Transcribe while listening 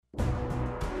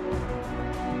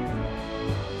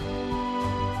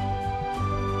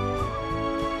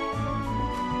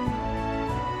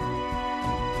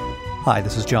Hi,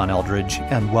 this is John Eldridge,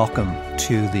 and welcome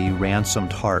to the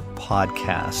Ransomed Heart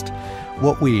podcast.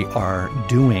 What we are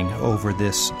doing over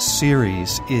this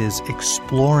series is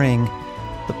exploring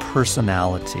the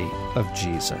personality of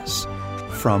Jesus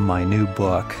from my new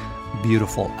book,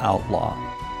 Beautiful Outlaw.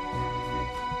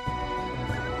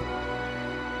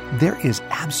 There is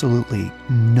absolutely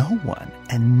no one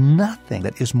and nothing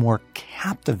that is more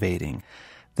captivating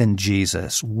than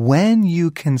Jesus when you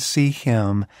can see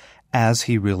him as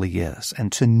he really is.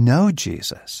 And to know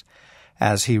Jesus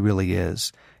as he really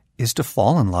is to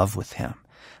fall in love with him.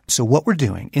 So what we're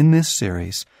doing in this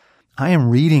series, I am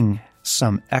reading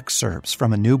some excerpts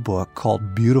from a new book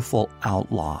called Beautiful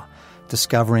Outlaw,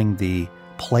 discovering the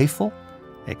playful,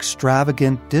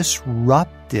 extravagant,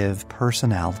 disruptive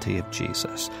personality of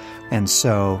Jesus. And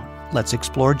so let's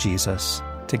explore Jesus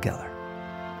together.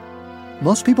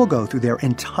 Most people go through their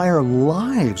entire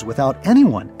lives without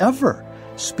anyone ever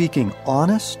speaking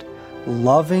honest,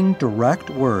 loving, direct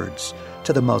words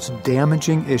to the most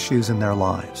damaging issues in their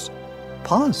lives.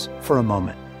 Pause for a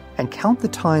moment and count the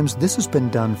times this has been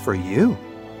done for you.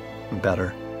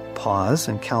 Better, pause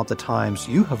and count the times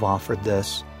you have offered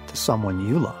this to someone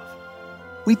you love.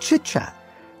 We chit-chat.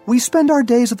 We spend our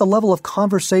days at the level of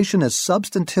conversation as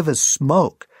substantive as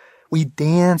smoke. We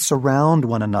dance around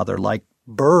one another like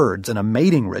birds in a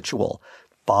mating ritual,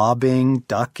 bobbing,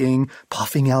 ducking,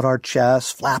 puffing out our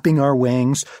chests, flapping our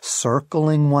wings,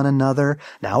 circling one another,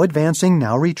 now advancing,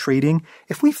 now retreating.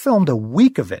 If we filmed a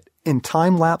week of it in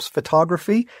time-lapse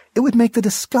photography, it would make the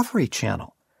Discovery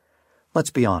Channel.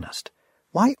 Let's be honest.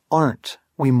 Why aren't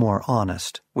we more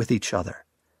honest with each other?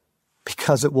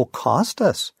 Because it will cost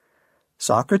us.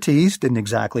 Socrates didn't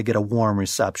exactly get a warm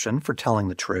reception for telling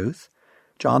the truth.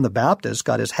 John the Baptist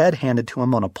got his head handed to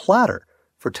him on a platter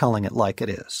for telling it like it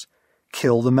is.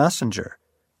 Kill the messenger.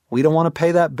 We don't want to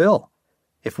pay that bill.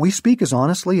 If we speak as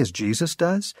honestly as Jesus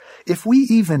does, if we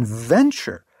even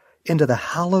venture into the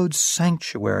hallowed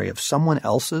sanctuary of someone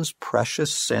else's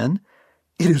precious sin,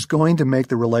 it is going to make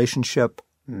the relationship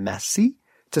messy,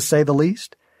 to say the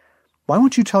least. Why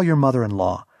won't you tell your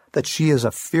mother-in-law that she is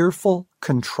a fearful,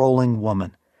 controlling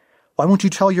woman? Why won't you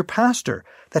tell your pastor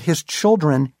that his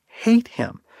children hate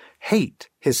him, hate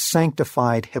his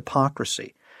sanctified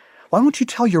hypocrisy? Why won't you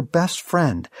tell your best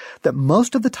friend that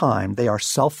most of the time they are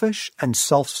selfish and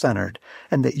self-centered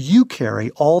and that you carry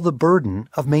all the burden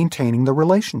of maintaining the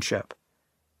relationship?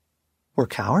 We're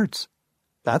cowards.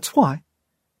 That's why.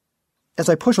 As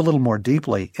I push a little more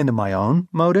deeply into my own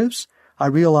motives, I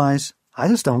realize I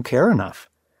just don't care enough.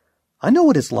 I know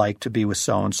what it's like to be with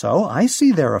so-and-so. I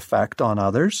see their effect on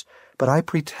others, but I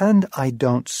pretend I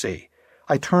don't see.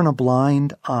 I turn a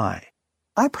blind eye.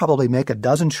 I probably make a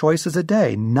dozen choices a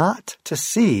day not to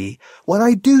see what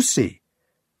I do see.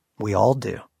 We all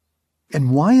do.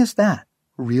 And why is that,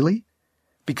 really?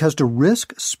 Because to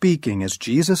risk speaking as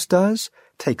Jesus does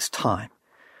takes time.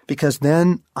 Because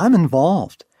then I'm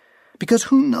involved. Because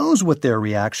who knows what their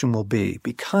reaction will be?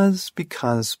 Because.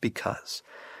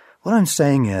 What I'm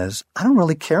saying is, I don't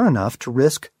really care enough to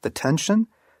risk the tension,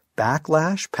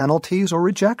 backlash, penalties, or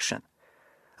rejection.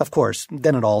 Of course,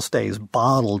 then it all stays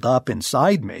bottled up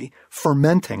inside me,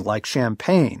 fermenting like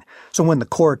champagne. So when the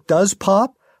cork does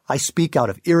pop, I speak out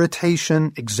of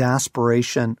irritation,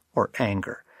 exasperation, or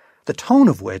anger. The tone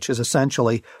of which is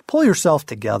essentially, pull yourself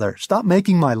together, stop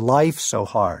making my life so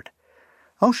hard.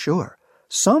 Oh, sure,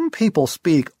 some people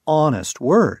speak honest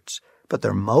words, but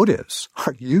their motives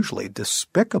are usually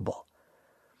despicable.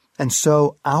 And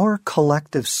so our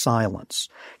collective silence,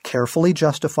 carefully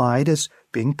justified as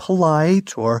being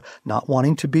polite or not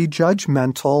wanting to be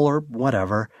judgmental or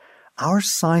whatever, our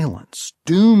silence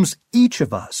dooms each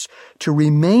of us to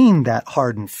remain that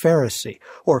hardened Pharisee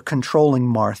or controlling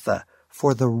Martha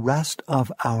for the rest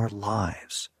of our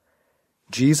lives.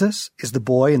 Jesus is the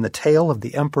boy in the tale of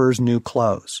the emperor's new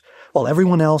clothes, while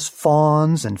everyone else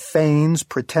fawns and feigns,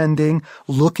 pretending,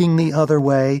 looking the other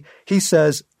way. He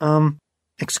says,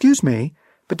 "Excuse me,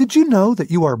 but did you know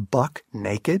that you are buck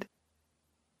naked?"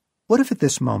 What if at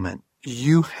this moment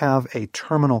you have a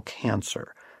terminal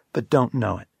cancer, but don't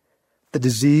know it? The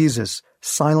disease is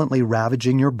silently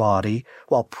ravaging your body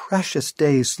while precious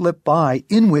days slip by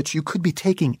in which you could be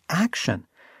taking action.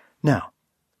 Now,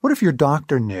 what if your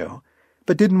doctor knew,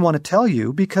 but didn't want to tell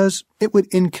you because it would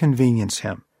inconvenience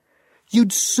him?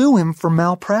 You'd sue him for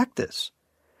malpractice.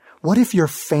 What if your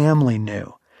family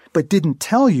knew, but didn't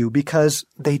tell you because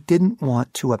they didn't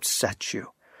want to upset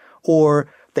you?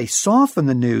 Or they soften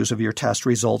the news of your test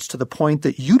results to the point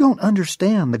that you don't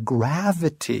understand the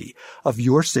gravity of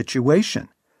your situation.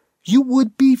 You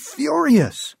would be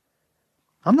furious.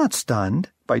 I'm not stunned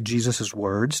by Jesus'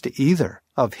 words to either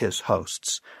of his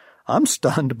hosts. I'm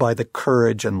stunned by the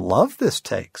courage and love this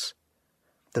takes.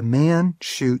 The man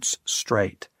shoots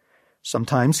straight.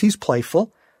 Sometimes he's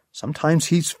playful. Sometimes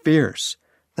he's fierce.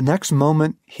 The next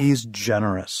moment, he's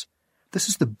generous. This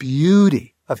is the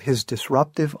beauty of his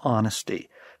disruptive honesty.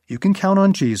 You can count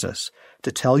on Jesus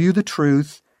to tell you the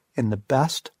truth in the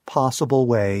best possible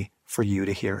way for you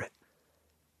to hear it.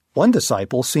 One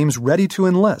disciple seems ready to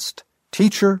enlist.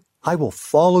 Teacher, I will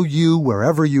follow you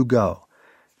wherever you go.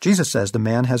 Jesus says the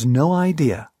man has no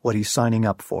idea what he's signing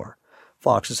up for.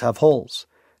 Foxes have holes,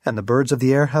 and the birds of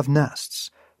the air have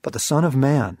nests, but the Son of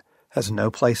Man has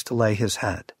no place to lay his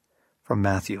head. From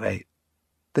Matthew 8.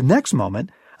 The next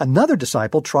moment, another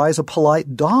disciple tries a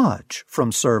polite dodge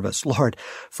from service. Lord,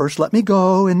 first let me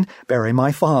go and bury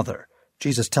my father.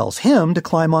 Jesus tells him to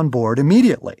climb on board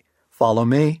immediately. Follow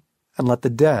me, and let the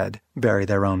dead bury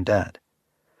their own dead.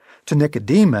 To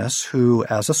Nicodemus, who,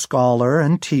 as a scholar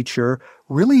and teacher,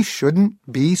 really shouldn't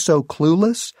be so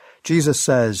clueless, Jesus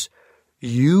says,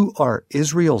 You are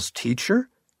Israel's teacher,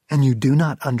 and you do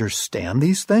not understand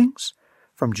these things?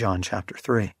 From John chapter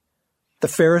 3. The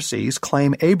Pharisees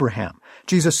claim Abraham.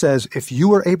 Jesus says, if you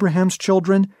were Abraham's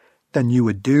children, then you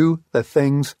would do the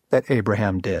things that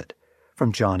Abraham did.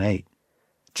 From John 8.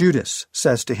 Judas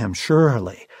says to him,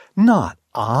 Surely, not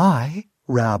I,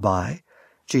 Rabbi.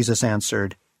 Jesus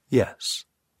answered, Yes,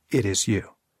 it is you.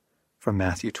 From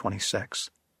Matthew 26.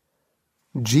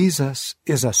 Jesus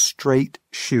is a straight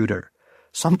shooter.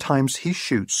 Sometimes he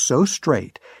shoots so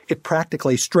straight, it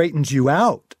practically straightens you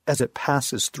out as it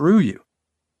passes through you.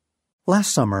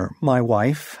 Last summer, my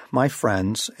wife, my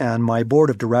friends, and my board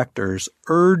of directors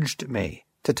urged me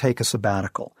to take a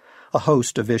sabbatical. A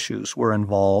host of issues were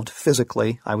involved.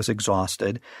 Physically, I was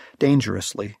exhausted,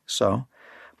 dangerously so.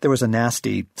 There was a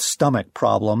nasty stomach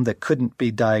problem that couldn't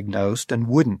be diagnosed and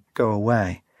wouldn't go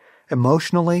away.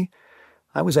 Emotionally,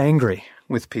 I was angry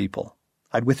with people.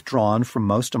 I'd withdrawn from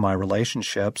most of my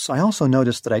relationships. I also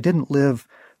noticed that I didn't live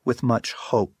with much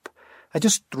hope. I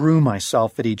just threw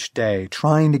myself at each day,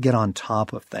 trying to get on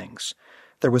top of things.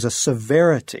 There was a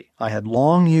severity I had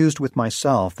long used with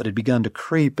myself that had begun to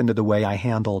creep into the way I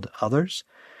handled others.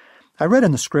 I read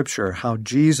in the scripture how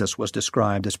Jesus was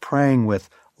described as praying with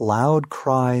loud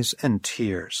cries and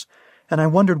tears, and I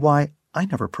wondered why I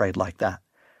never prayed like that.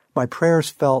 My prayers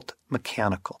felt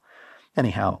mechanical.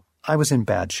 Anyhow, I was in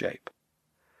bad shape.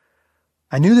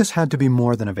 I knew this had to be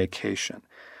more than a vacation.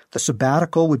 The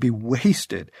sabbatical would be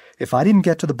wasted if I didn't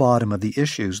get to the bottom of the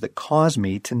issues that caused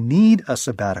me to need a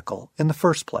sabbatical in the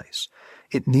first place.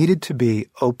 It needed to be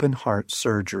open-heart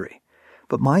surgery.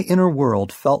 But my inner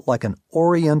world felt like an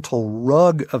oriental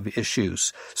rug of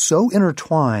issues, so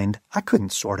intertwined I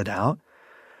couldn't sort it out.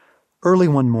 Early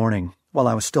one morning, while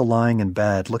I was still lying in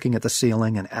bed, looking at the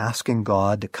ceiling and asking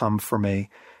God to come for me,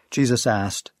 Jesus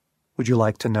asked, Would you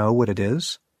like to know what it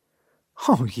is?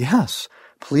 Oh, yes.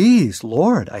 Please,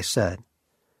 Lord, I said.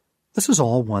 This is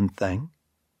all one thing.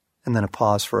 And then a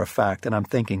pause for effect, and I'm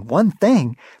thinking, one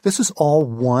thing? This is all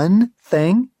one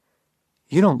thing?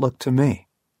 You don't look to me.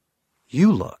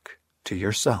 You look to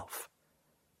yourself.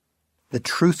 The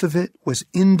truth of it was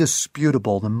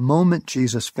indisputable the moment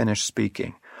Jesus finished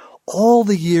speaking. All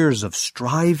the years of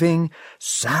striving,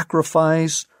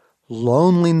 sacrifice,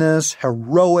 loneliness,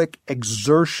 heroic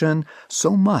exertion,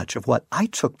 so much of what I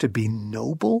took to be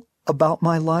noble about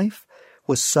my life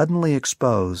was suddenly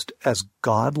exposed as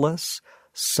godless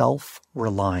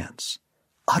self-reliance,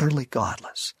 utterly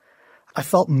godless. I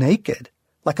felt naked,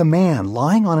 like a man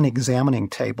lying on an examining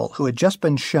table who had just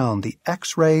been shown the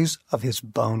x-rays of his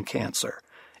bone cancer.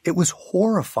 It was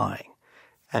horrifying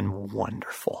and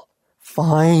wonderful.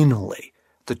 Finally,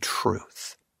 the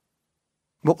truth.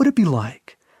 What would it be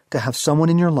like to have someone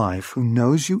in your life who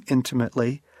knows you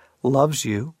intimately, loves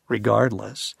you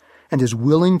regardless, and is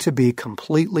willing to be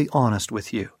completely honest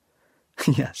with you?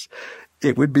 Yes,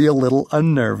 it would be a little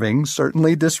unnerving,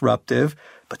 certainly disruptive,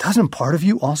 but doesn't part of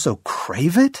you also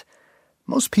crave it?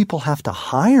 Most people have to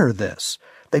hire this.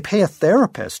 They pay a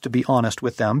therapist to be honest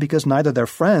with them because neither their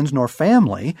friends nor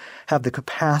family have the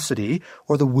capacity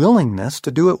or the willingness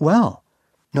to do it well.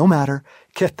 No matter,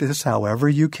 get this however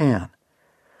you can.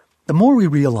 The more we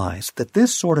realize that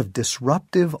this sort of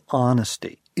disruptive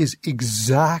honesty is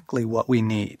exactly what we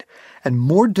need, and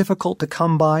more difficult to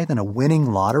come by than a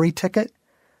winning lottery ticket,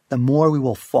 the more we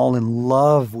will fall in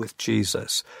love with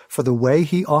Jesus for the way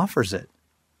he offers it.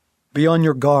 Be on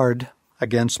your guard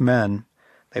against men.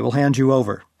 They will hand you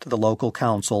over to the local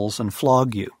councils and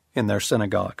flog you in their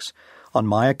synagogues. On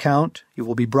my account, you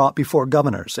will be brought before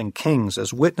governors and kings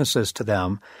as witnesses to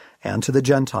them and to the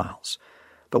Gentiles.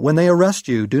 But when they arrest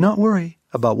you, do not worry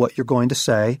about what you're going to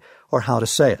say or how to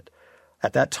say it.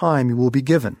 At that time you will be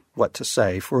given what to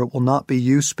say, for it will not be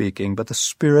you speaking, but the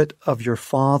Spirit of your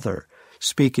Father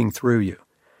speaking through you.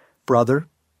 Brother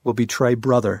will betray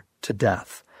brother to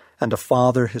death, and a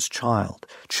father his child.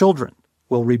 Children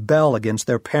will rebel against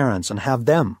their parents and have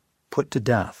them put to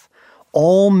death.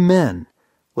 All men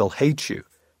will hate you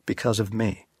because of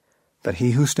me, but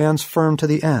he who stands firm to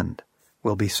the end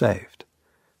will be saved.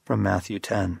 From Matthew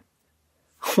 10.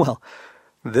 Well,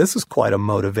 this is quite a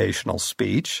motivational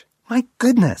speech. My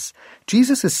goodness,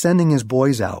 Jesus is sending his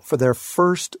boys out for their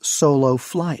first solo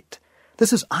flight.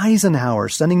 This is Eisenhower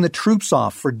sending the troops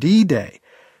off for D-Day,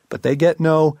 but they get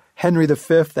no Henry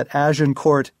V at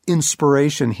Agincourt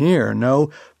inspiration here, no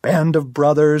Band of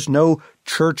Brothers, no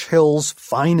Churchill's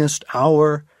finest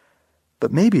hour.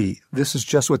 But maybe this is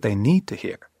just what they need to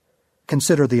hear.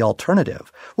 Consider the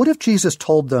alternative. What if Jesus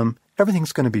told them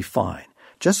everything's going to be fine?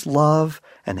 Just love,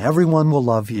 and everyone will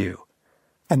love you.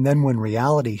 And then when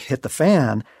reality hit the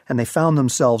fan and they found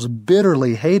themselves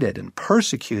bitterly hated and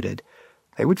persecuted,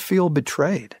 they would feel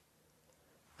betrayed.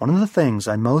 One of the things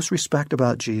I most respect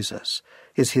about Jesus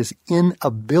is his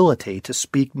inability to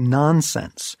speak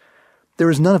nonsense. There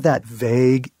is none of that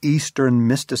vague Eastern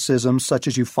mysticism such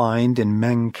as you find in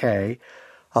Menke.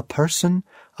 A person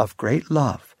of great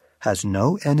love has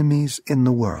no enemies in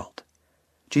the world.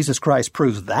 Jesus Christ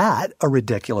proves that a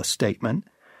ridiculous statement.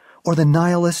 Or the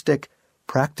nihilistic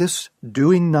practice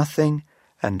doing nothing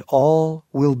and all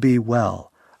will be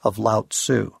well of Lao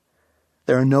Tzu.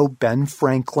 There are no Ben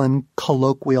Franklin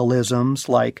colloquialisms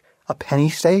like a penny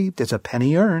saved is a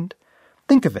penny earned.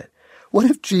 Think of it. What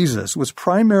if Jesus was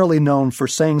primarily known for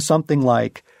saying something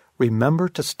like, remember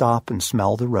to stop and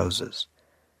smell the roses?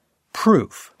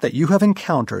 Proof that you have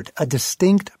encountered a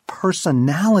distinct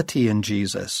personality in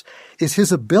Jesus is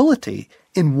his ability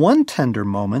in one tender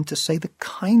moment to say the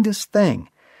kindest thing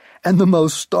and the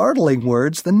most startling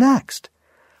words the next.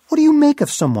 What do you make of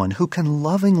someone who can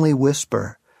lovingly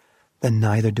whisper, then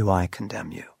neither do I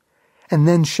condemn you, and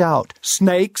then shout,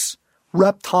 snakes,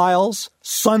 reptiles,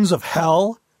 sons of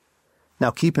hell?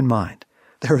 Now keep in mind,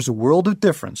 there is a world of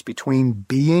difference between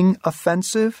being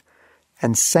offensive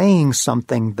and saying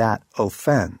something that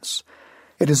offends.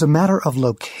 It is a matter of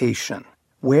location.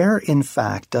 Where, in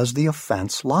fact, does the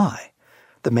offense lie?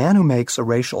 The man who makes a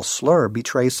racial slur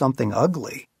betrays something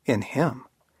ugly in him.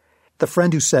 The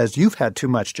friend who says you've had too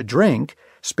much to drink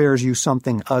spares you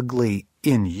something ugly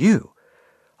in you.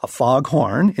 A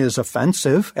foghorn is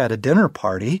offensive at a dinner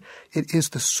party. It is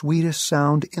the sweetest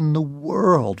sound in the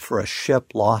world for a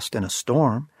ship lost in a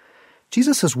storm.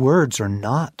 Jesus' words are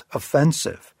not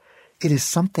offensive. It is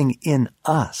something in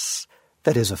us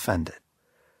that is offended.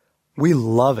 We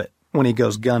love it when he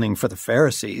goes gunning for the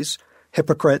Pharisees.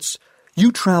 Hypocrites,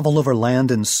 you travel over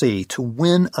land and sea to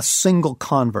win a single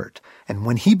convert, and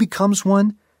when he becomes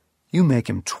one, you make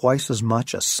him twice as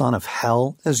much a son of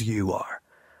hell as you are.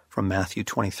 From Matthew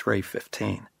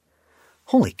 23:15.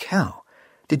 Holy cow!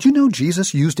 Did you know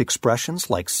Jesus used expressions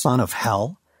like son of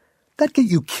hell? That'd get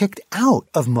you kicked out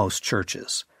of most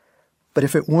churches. But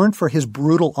if it weren't for his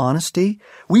brutal honesty,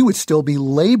 we would still be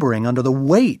laboring under the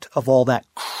weight of all that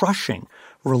crushing,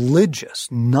 religious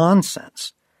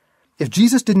nonsense. If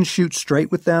Jesus didn't shoot straight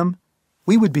with them,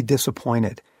 we would be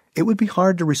disappointed. It would be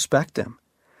hard to respect him.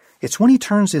 It's when he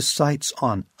turns his sights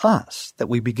on us that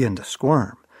we begin to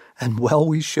squirm, and well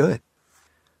we should.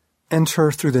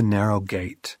 Enter through the narrow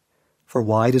gate, for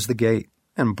wide is the gate,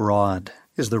 and broad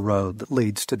is the road that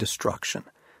leads to destruction,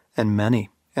 and many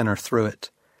enter through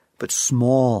it. But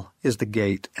small is the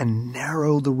gate, and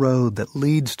narrow the road that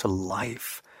leads to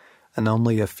life, and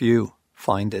only a few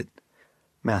find it.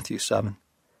 Matthew 7.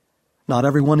 Not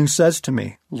everyone who says to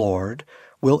me, Lord,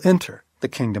 will enter the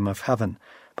kingdom of heaven,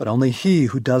 but only he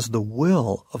who does the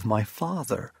will of my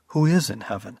Father who is in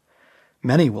heaven.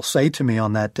 Many will say to me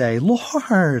on that day,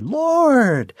 Lord,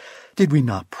 Lord, did we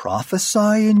not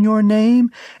prophesy in your name,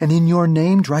 and in your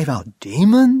name drive out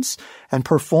demons, and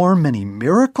perform many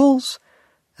miracles?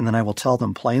 And then I will tell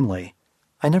them plainly,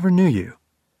 I never knew you.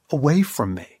 Away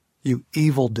from me, you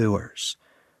evildoers.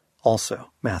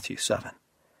 Also, Matthew 7.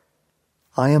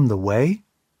 I am the way,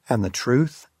 and the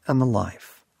truth, and the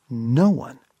life. No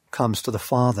one comes to the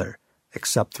Father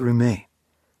except through me.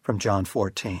 From John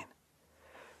 14.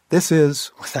 This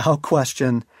is, without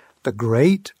question, the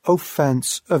great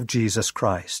offense of Jesus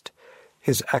Christ,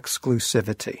 his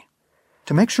exclusivity.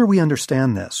 To make sure we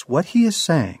understand this, what he is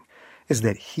saying is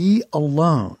that he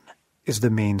alone is the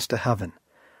means to heaven.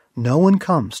 No one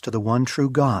comes to the one true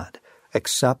God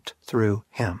except through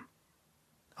him.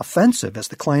 Offensive as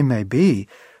the claim may be,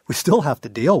 we still have to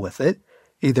deal with it.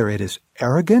 Either it is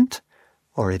arrogant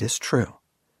or it is true.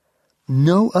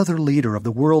 No other leader of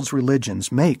the world's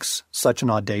religions makes such an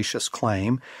audacious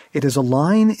claim. It is a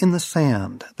line in the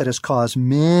sand that has caused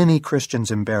many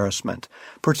Christians embarrassment,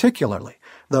 particularly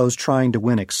those trying to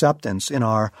win acceptance in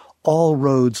our all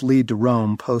roads lead to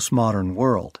Rome postmodern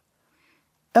world.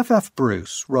 F.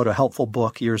 Bruce wrote a helpful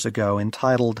book years ago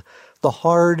entitled The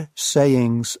Hard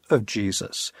Sayings of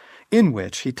Jesus, in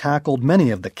which he tackled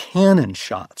many of the cannon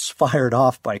shots fired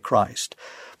off by Christ,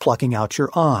 plucking out your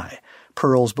eye,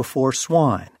 pearls before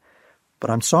swine. But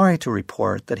I'm sorry to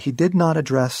report that he did not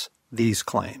address these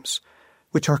claims,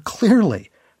 which are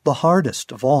clearly the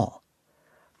hardest of all.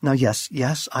 Now,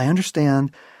 yes, I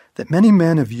understand that many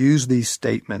men have used these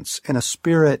statements in a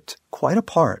spirit quite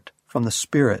apart from the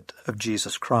spirit of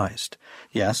Jesus Christ.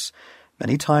 Yes,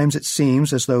 many times it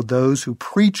seems as though those who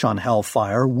preach on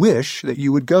hellfire wish that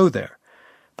you would go there.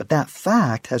 But that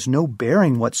fact has no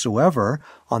bearing whatsoever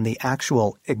on the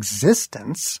actual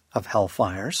existence of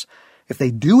hellfires. If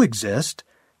they do exist,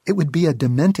 it would be a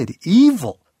demented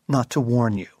evil not to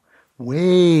warn you,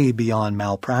 way beyond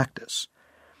malpractice.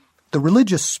 The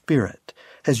religious spirit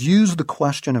has used the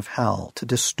question of hell to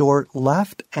distort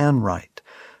left and right,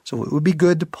 so it would be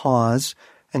good to pause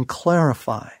and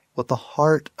clarify what the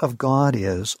heart of God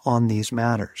is on these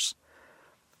matters.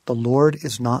 The Lord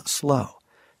is not slow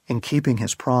in keeping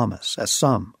his promise, as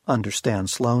some understand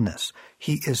slowness.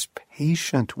 He is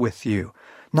patient with you,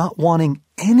 not wanting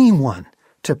anyone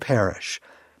to perish,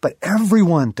 but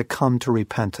everyone to come to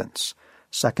repentance.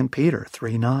 2 Peter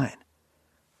 3:9.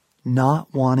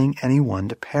 Not wanting anyone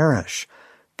to perish.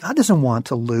 God doesn't want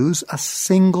to lose a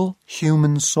single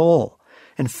human soul.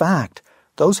 In fact,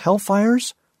 those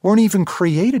hellfires weren't even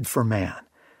created for man.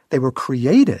 They were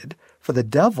created for the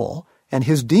devil and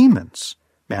his demons.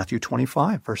 Matthew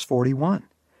 25, verse 41.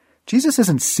 Jesus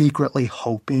isn't secretly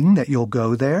hoping that you'll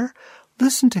go there.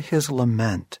 Listen to his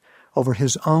lament over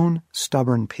his own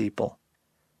stubborn people.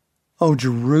 "O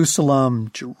Jerusalem,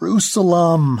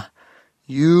 Jerusalem,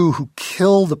 you who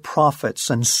kill the prophets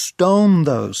and stone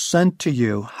those sent to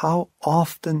you, how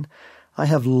often I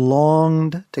have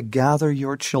longed to gather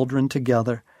your children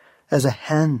together as a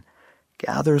hen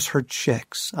gathers her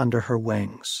chicks under her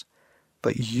wings.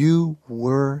 But you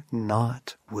were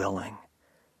not willing."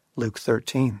 Luke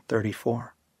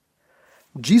 13:34.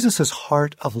 Jesus'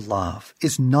 heart of love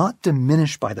is not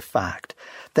diminished by the fact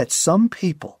that some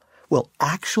people will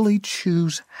actually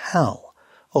choose hell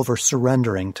over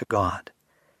surrendering to God.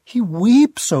 He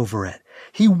weeps over it.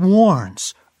 He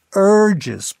warns,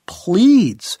 urges,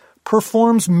 pleads,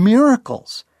 performs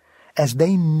miracles. As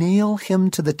they nail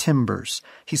him to the timbers,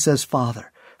 he says,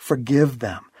 "Father, forgive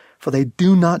them, for they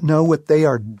do not know what they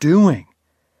are doing."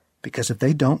 Because if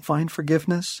they don't find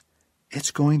forgiveness,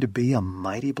 it's going to be a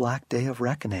mighty black day of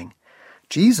reckoning.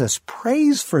 Jesus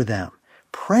prays for them,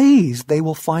 prays they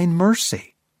will find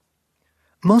mercy.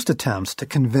 Most attempts to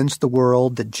convince the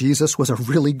world that Jesus was a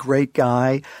really great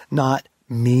guy, not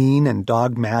mean and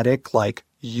dogmatic like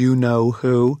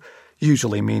you-know-who,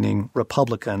 usually meaning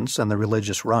Republicans and the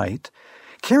religious right,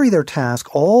 carry their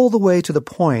task all the way to the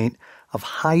point of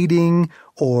hiding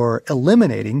or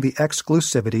eliminating the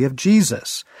exclusivity of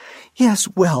Jesus. Yes,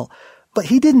 well, but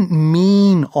he didn't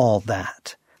mean all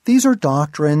that. These are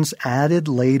doctrines added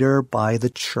later by the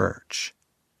church.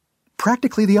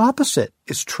 Practically the opposite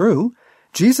is true.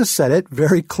 Jesus said it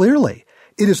very clearly.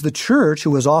 It is the church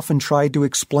who has often tried to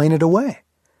explain it away.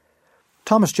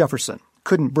 Thomas Jefferson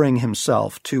couldn't bring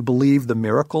himself to believe the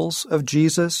miracles of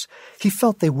Jesus. He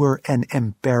felt they were an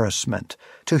embarrassment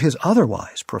to his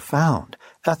otherwise profound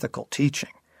ethical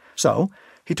teaching. So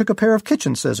he took a pair of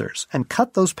kitchen scissors and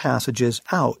cut those passages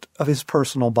out of his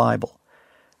personal Bible.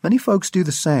 Many folks do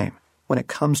the same when it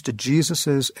comes to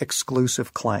Jesus'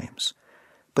 exclusive claims.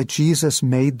 But Jesus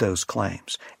made those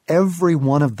claims, every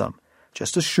one of them,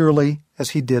 just as surely as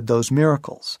he did those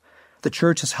miracles. The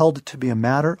church has held it to be a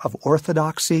matter of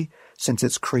orthodoxy since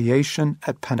its creation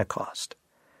at Pentecost.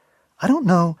 I don't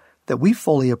know that we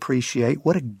fully appreciate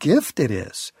what a gift it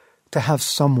is to have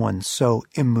someone so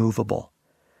immovable.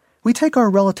 We take our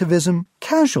relativism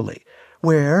casually,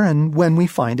 where and when we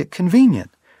find it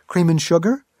convenient. Cream and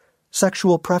sugar?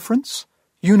 Sexual preference?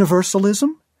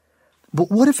 Universalism?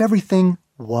 But what if everything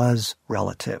was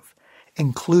relative,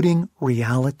 including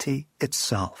reality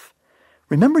itself?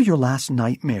 Remember your last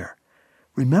nightmare.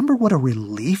 Remember what a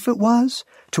relief it was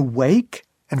to wake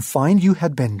and find you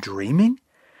had been dreaming?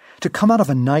 To come out of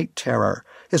a night terror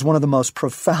is one of the most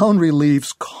profound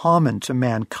reliefs common to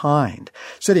mankind.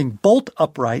 Sitting bolt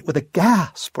upright with a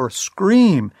gasp or a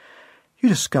scream, you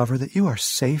discover that you are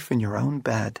safe in your own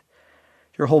bed.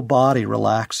 Your whole body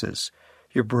relaxes.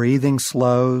 Your breathing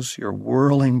slows. Your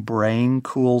whirling brain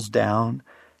cools down.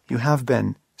 You have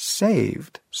been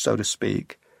saved, so to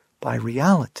speak, by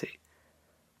reality.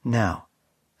 Now,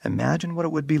 imagine what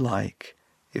it would be like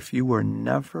if you were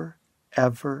never,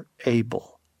 ever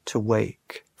able to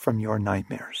wake from your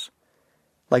nightmares.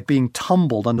 Like being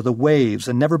tumbled under the waves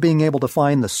and never being able to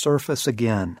find the surface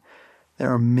again.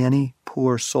 There are many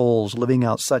poor souls living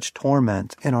out such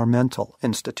torment in our mental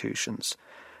institutions.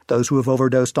 Those who have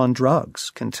overdosed on drugs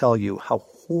can tell you how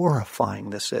horrifying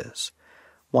this is.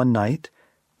 One night,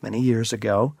 many years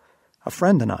ago, a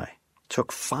friend and I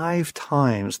took 5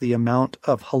 times the amount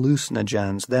of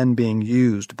hallucinogens then being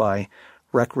used by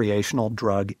recreational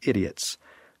drug idiots.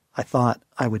 I thought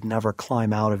I would never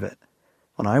climb out of it.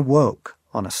 When I woke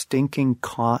on a stinking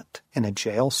cot in a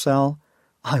jail cell,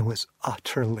 I was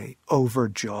utterly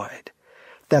overjoyed.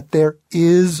 That there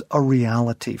is a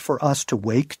reality for us to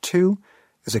wake to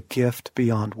is a gift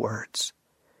beyond words.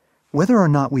 Whether or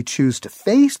not we choose to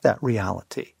face that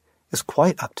reality is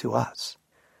quite up to us.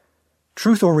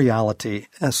 Truth or reality,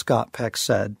 as Scott Peck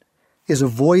said, is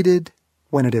avoided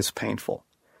when it is painful.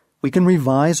 We can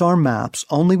revise our maps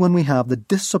only when we have the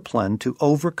discipline to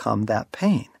overcome that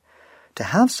pain. To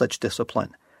have such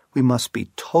discipline, we must be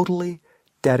totally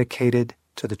dedicated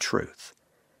to the truth.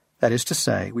 That is to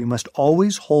say, we must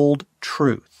always hold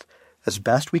truth, as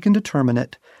best we can determine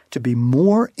it, to be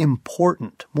more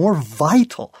important, more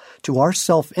vital to our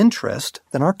self-interest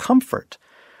than our comfort.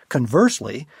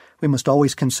 Conversely, we must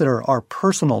always consider our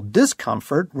personal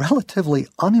discomfort relatively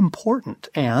unimportant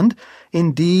and,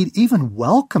 indeed, even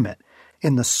welcome it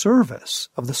in the service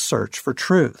of the search for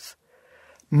truth.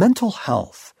 Mental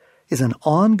health is an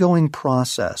ongoing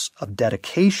process of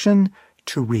dedication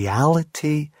to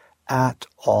reality at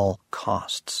all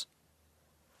costs.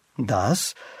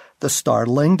 Thus, the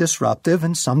startling, disruptive,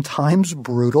 and sometimes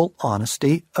brutal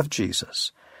honesty of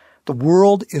Jesus. The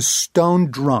world is stone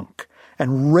drunk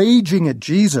and raging at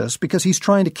Jesus because he's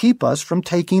trying to keep us from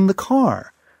taking the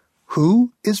car.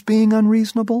 Who is being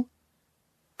unreasonable?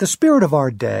 The spirit of our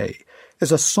day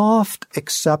is a soft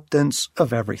acceptance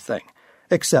of everything,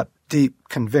 except deep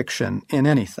conviction in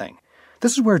anything.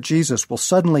 This is where Jesus will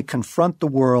suddenly confront the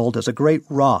world as a great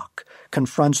rock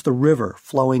confronts the river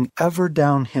flowing ever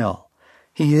downhill.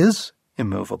 He is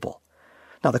immovable.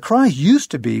 Now, the cry used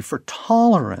to be for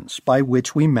tolerance, by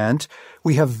which we meant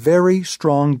we have very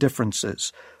strong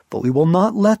differences, but we will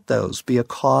not let those be a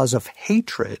cause of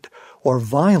hatred or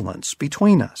violence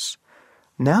between us.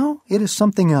 Now it is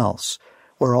something else,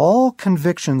 where all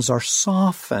convictions are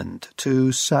softened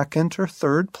to second or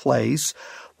third place,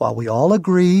 while we all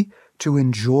agree to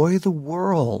enjoy the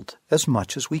world as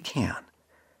much as we can.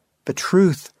 But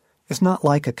truth is not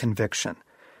like a conviction.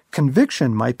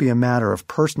 Conviction might be a matter of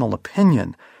personal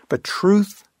opinion, but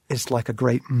truth is like a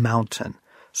great mountain,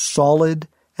 solid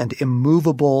and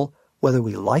immovable, whether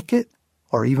we like it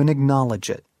or even acknowledge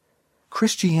it.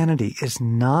 Christianity is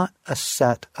not a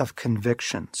set of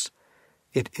convictions.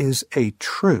 It is a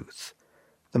truth,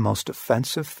 the most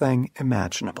offensive thing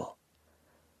imaginable.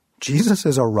 Jesus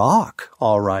is a rock,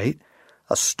 all right,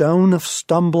 a stone of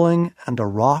stumbling and a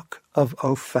rock of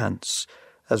offense,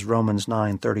 as Romans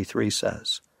 9:33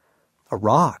 says. A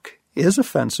rock is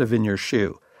offensive in your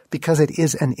shoe because it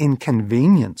is an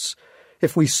inconvenience.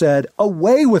 If we said,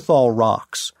 "Away with all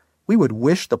rocks," we would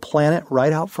wish the planet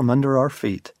right out from under our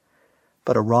feet.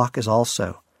 But a rock is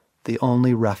also the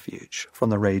only refuge from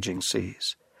the raging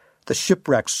seas. The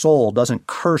shipwrecked soul doesn't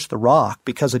curse the rock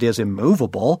because it is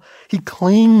immovable. He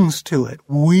clings to it,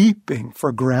 weeping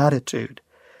for gratitude.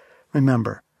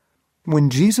 Remember, when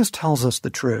Jesus tells us the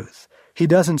truth, he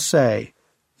doesn't say,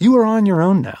 "You are on your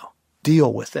own now.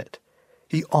 Deal with it."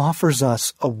 He offers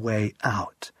us a way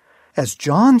out. As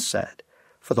John said,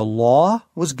 "For the law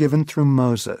was given through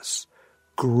Moses.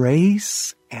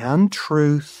 Grace and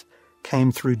truth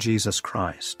came through Jesus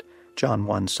Christ." John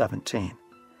 1:17.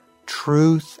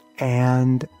 Truth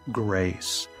and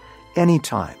grace.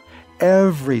 Anytime,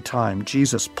 every time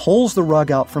Jesus pulls the rug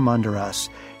out from under us,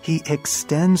 he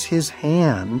extends his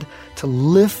hand to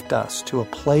lift us to a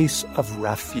place of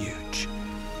refuge.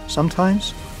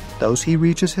 Sometimes, those he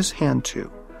reaches his hand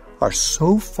to are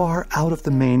so far out of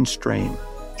the mainstream,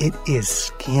 it is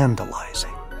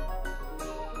scandalizing.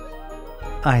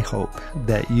 I hope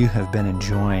that you have been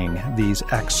enjoying these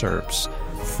excerpts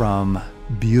from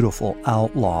beautiful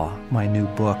Outlaw, my new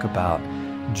book about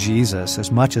Jesus,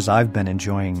 as much as I've been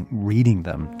enjoying reading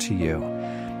them to you.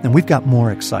 And we've got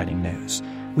more exciting news.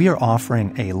 We are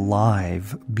offering a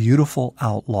live Beautiful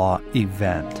Outlaw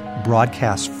event,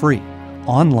 broadcast free,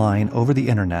 online over the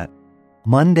internet,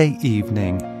 Monday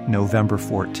evening, November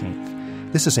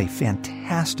 14th. This is a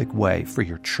fantastic way for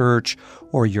your church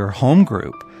or your home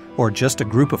group or just a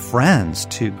group of friends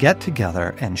to get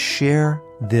together and share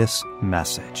this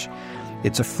message.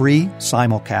 It's a free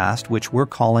simulcast, which we're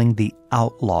calling the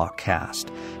Outlaw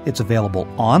Cast. It's available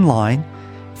online.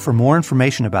 For more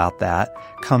information about that,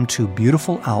 come to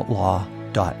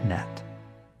beautifuloutlaw.net.